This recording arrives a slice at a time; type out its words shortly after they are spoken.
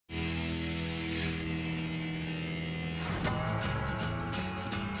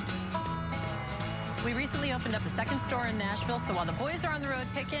We recently opened up a second store in Nashville, so while the boys are on the road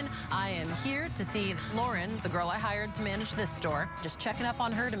picking, I am here to see Lauren, the girl I hired to manage this store. Just checking up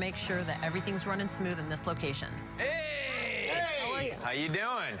on her to make sure that everything's running smooth in this location. Hey! How are you? How you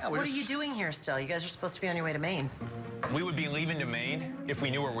doing? What are you doing here still? You guys are supposed to be on your way to Maine. We would be leaving to Maine if we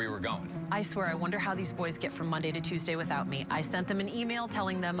knew where we were going. I swear, I wonder how these boys get from Monday to Tuesday without me. I sent them an email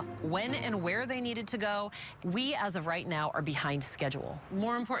telling them when and where they needed to go. We, as of right now, are behind schedule.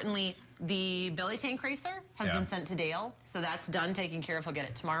 More importantly, the belly tank racer has been sent to Dale, so that's done, taken care of. He'll get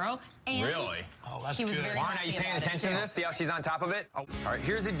it tomorrow. And really? Oh, that's he was good. very Lauren, are happy you paying about attention to this? See how she's on top of it? Oh. All right,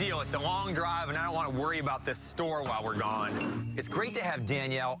 here's the deal. It's a long drive, and I don't want to worry about this store while we're gone. It's great to have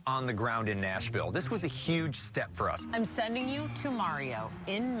Danielle on the ground in Nashville. This was a huge step for us. I'm sending you to Mario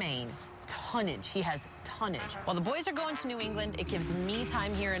in Maine. Tonnage. He has tonnage. While the boys are going to New England, it gives me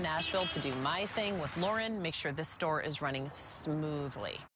time here in Nashville to do my thing with Lauren, make sure this store is running smoothly.